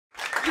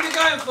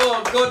time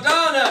for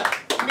Gordana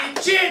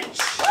Micic.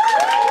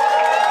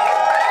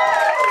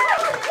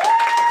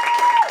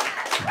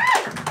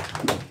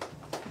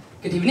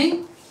 Good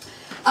evening.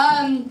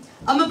 I'm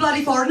a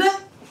bloody foreigner.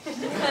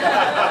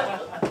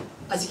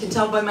 As you can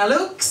tell by my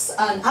looks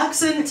and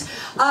accent,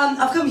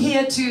 I've come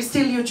here to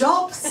steal your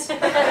jobs.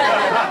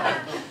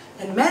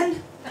 And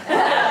men.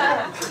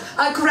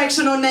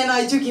 Correction on men,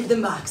 I do give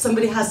them back.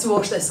 Somebody has to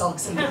wash their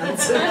socks and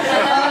pants.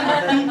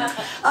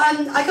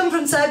 I come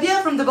from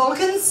Serbia, from the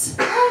Balkans.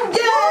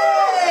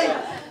 Yay!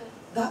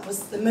 That was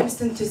the most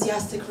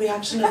enthusiastic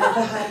reaction I've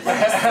ever had. That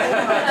was so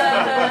much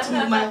from the bottom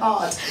of my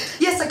heart.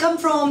 Yes, I come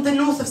from the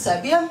north of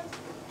Serbia,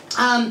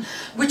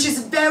 which is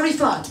very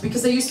flat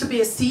because there used to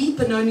be a sea,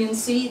 Pannonian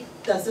Sea. It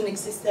doesn't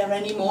exist there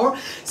anymore.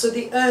 So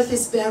the earth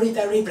is very,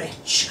 very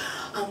rich.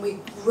 And we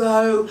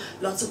grow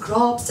lots of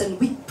crops and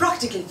we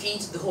practically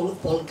feed the whole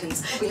of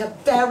Balkans. We have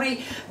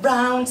very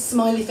round,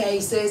 smiley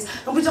faces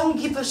and we don't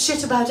give a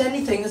shit about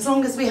anything as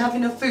long as we have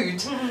enough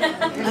food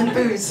and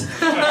booze.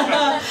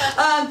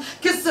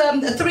 Because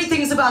three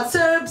things about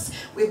Serbs: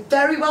 we're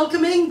very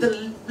welcoming.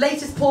 The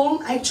latest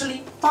poll,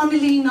 actually,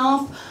 funnily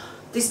enough,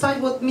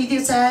 despite what media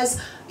says,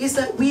 is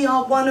that we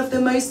are one of the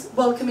most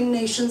welcoming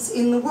nations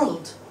in the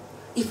world.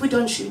 If we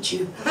don't shoot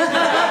you.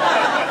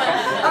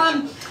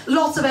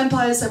 Lots of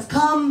empires have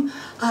come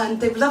and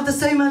they've loved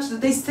us so much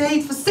that they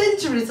stayed for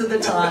centuries at a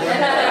time.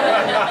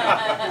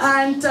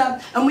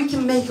 And we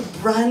can make a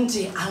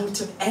brandy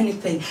out of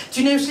anything.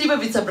 Do you know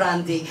Šljivovica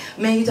brandy?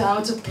 Made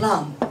out of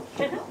plum.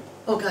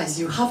 Oh guys,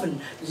 you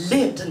haven't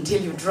lived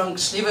until you've drunk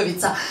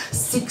Šljivovica.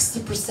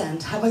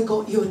 60%. Have I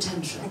got your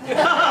attention?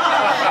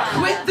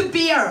 Quit the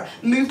beer,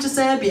 move to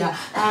Serbia,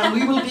 and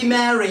we will be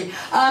merry.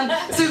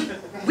 So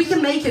we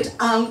can make it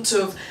out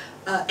of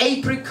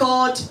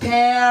apricot,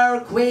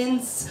 pear,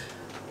 quince,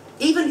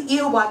 even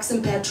earwax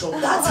and petrol.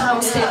 That's how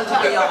skilled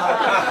we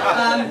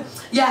are.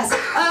 Yes.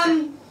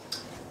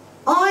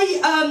 I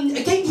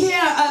came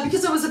here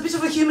because I was a bit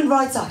of a human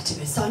rights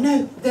activist. I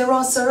know there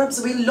are Serbs.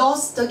 We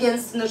lost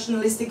against the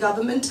nationalistic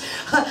government,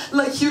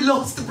 like you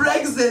lost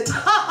Brexit.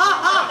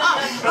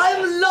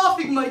 I'm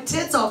laughing my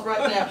tits off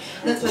right now.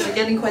 That's why they're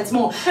getting quite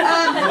small.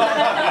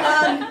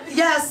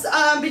 Yes,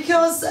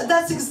 because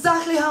that's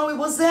exactly how it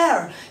was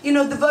there. You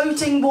know, the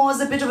voting was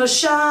a bit of a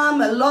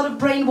sham, a lot of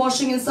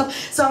brainwashing and stuff.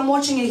 So I'm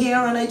watching it here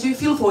and I do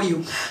feel for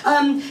you.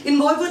 In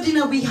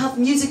Vojvodina we have a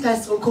music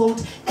festival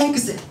called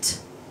Exit.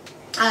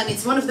 And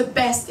it's one of the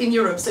best in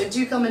Europe, so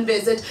do come and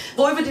visit.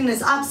 Vojvodina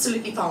is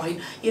absolutely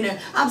fine, you know,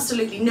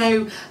 absolutely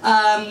no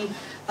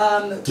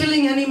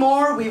killing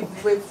anymore. We've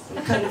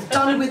kind of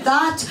done with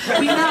that.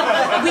 We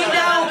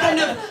now kind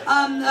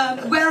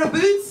of wear our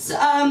boots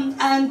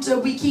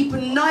and we keep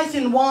a knife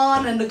in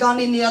one and a gun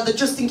in the other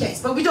just in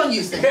case, but we don't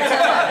use them.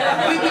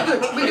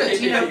 We're good,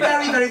 you know,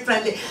 very, very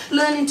friendly.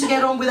 Learning to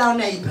get on with our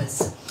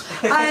neighbours.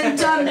 And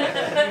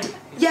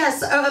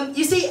yes,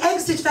 you see,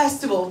 Exit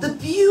Festival, the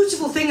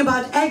beautiful thing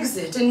about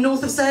Exit in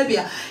north of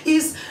Serbia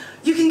is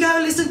you can go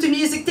listen to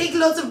music, take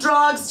lots of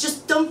drugs,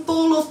 just don't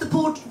fall off the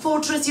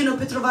fortress. You know,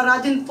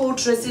 Petrovaradin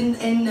fortress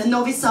in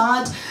Novi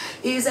Sad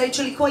is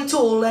actually quite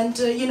tall and,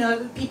 you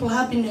know, people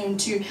have been known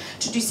to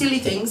do silly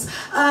things.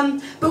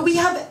 But we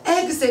have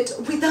Exit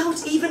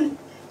without even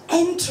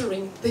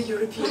entering the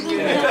European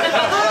Union.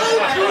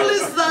 How cool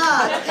is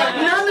that?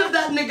 None of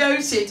that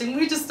negotiating.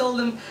 We just told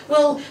them,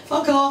 well,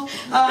 fuck off.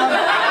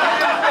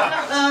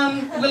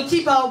 We'll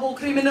keep our war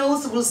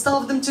criminals, we'll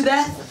starve them to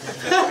death.